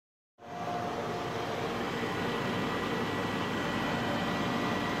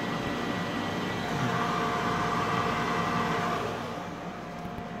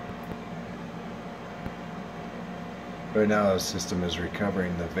Right now the system is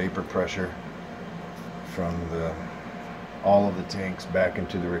recovering the vapor pressure from all of the tanks back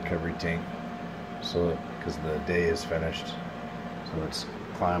into the recovery tank. So because the day is finished, so it's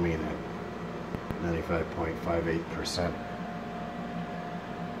climbing at 95.58%.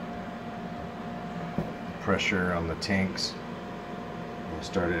 Pressure on the tanks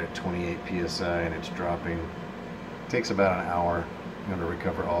started at 28 psi and it's dropping. It takes about an hour to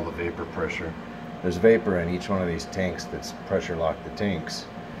recover all the vapor pressure. There's vapor in each one of these tanks that's pressure locked the tanks,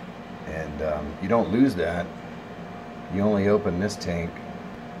 and you don't lose that. You only open this tank,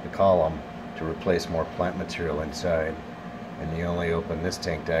 the column, to replace more plant material inside, and you only open this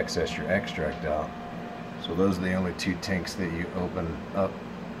tank to access your extract out. So those are the only two tanks that you open up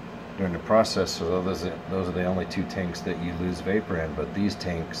during the process. So those are the only two tanks that you lose vapor in. But these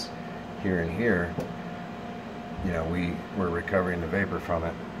tanks here and here, you know, we're recovering the vapor from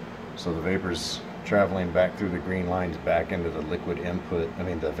it. So the vapor's traveling back through the green lines back into the liquid input,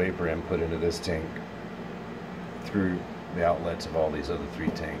 the vapor input into this tank through the outlets of all these other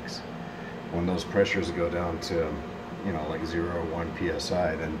three tanks. When those pressures go down to, you know, like 0 or 1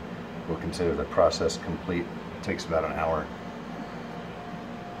 psi, then we'll consider the process complete. It takes about an hour.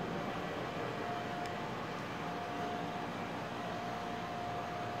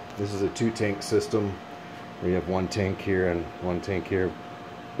 This is a two-tank system. We have one tank here and one tank here.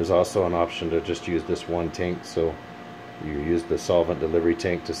 There's also an option to just use this one tank, so you use the solvent delivery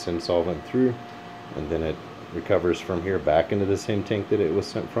tank to send solvent through, and then it recovers from here back into the same tank that it was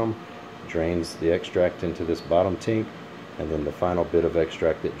sent from, drains the extract into this bottom tank, and then the final bit of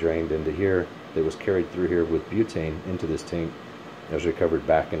extract that drained into here, that was carried through here with butane into this tank, is recovered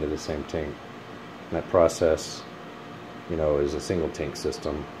back into the same tank. And that process, you know, is a single tank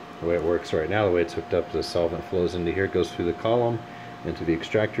system. The way it works right now, the way it's hooked up, the solvent flows into here, goes through the column, into the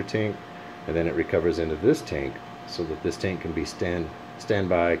extractor tank, and then it recovers into this tank, so that this tank can be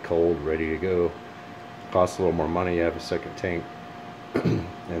standby, cold, ready to go. Costs a little more money, you have a second tank.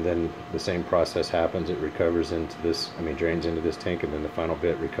 And then the same process happens. It recovers into this, drains into this tank, and then the final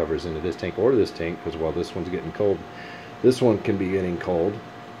bit recovers into this tank or this tank, because while this one's getting cold, this one can be getting cold,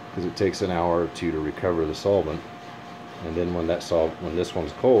 because it takes an hour or two to recover the solvent. And then when this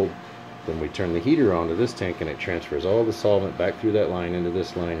one's cold, then we turn the heater onto this tank, and it transfers all the solvent back through that line into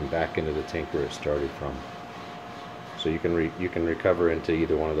this line and back into the tank where it started from. So you can recover into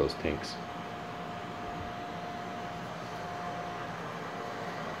either one of those tanks.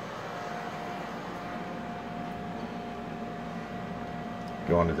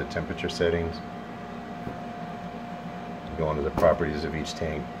 Go into the temperature settings. Go into the properties of each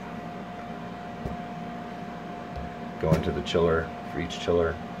tank. Go into the chiller for each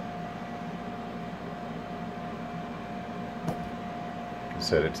chiller.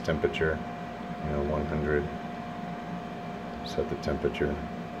 Set its temperature, 100. Set the temperature.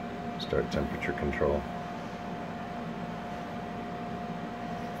 Start temperature control.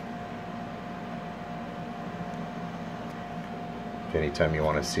 Anytime you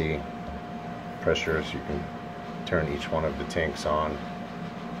want to see pressures, you can turn each one of the tanks on.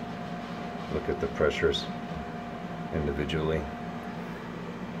 Look at the pressures individually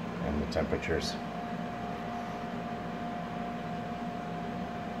and the temperatures.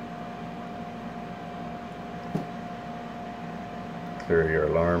 Clear your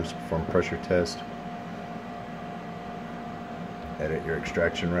alarms, perform pressure test, edit your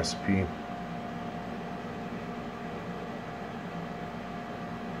extraction recipe,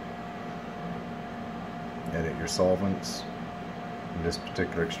 edit your solvents. In this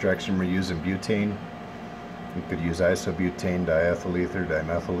particular extraction we're using butane. You could use isobutane, diethyl ether,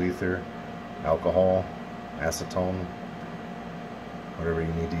 dimethyl ether, alcohol, acetone, whatever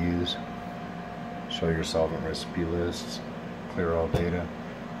you need to use. Show your solvent recipe lists. Clear all data.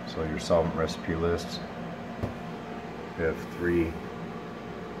 So your solvent recipe lists. We have 3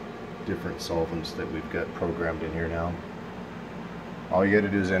 different solvents that we've got programmed in here now. All you got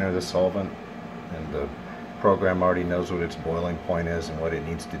to do is enter the solvent, and the program already knows what its boiling point is and what it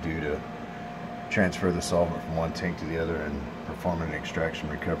needs to do to transfer the solvent from one tank to the other and perform an extraction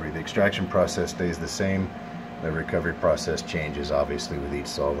recovery. The extraction process stays the same. The recovery process changes obviously with each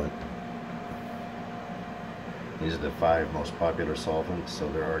solvent. These are the 5 most popular solvents, so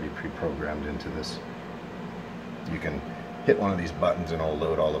they're already pre-programmed into this. You can hit one of these buttons and it'll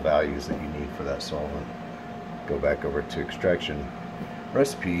load all the values that you need for that solvent. Go back over to extraction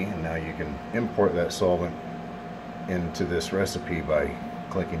recipe, and now you can import that solvent into this recipe by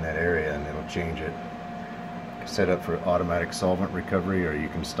clicking that area, and it'll change it. Set up for automatic solvent recovery, or you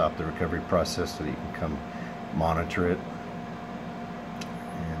can stop the recovery process so that you can come monitor it.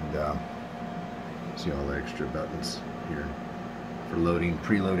 And see all the extra buttons here for loading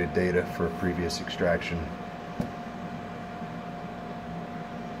preloaded data for previous extraction.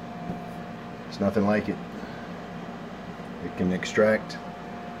 It's nothing like it. It can extract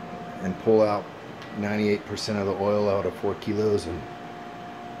and pull out 98% of the oil out of 4 kilos, and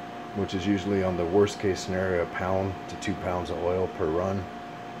which is usually, on the worst case scenario, a pound to 2 pounds of oil per run.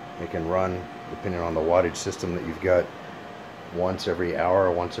 It can run, depending on the wattage system that you've got, once every hour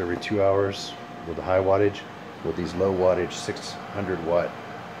or once every 2 hours with the high wattage. With these low wattage 600 watt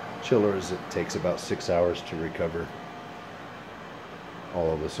chillers, it takes about 6 hours to recover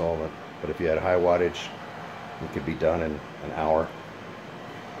all of the solvent. But if you had high wattage, it could be done in an hour,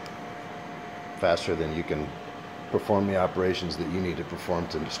 faster than you can perform the operations that you need to perform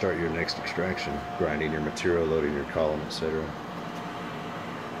to start your next extraction, grinding your material, loading your column, etc.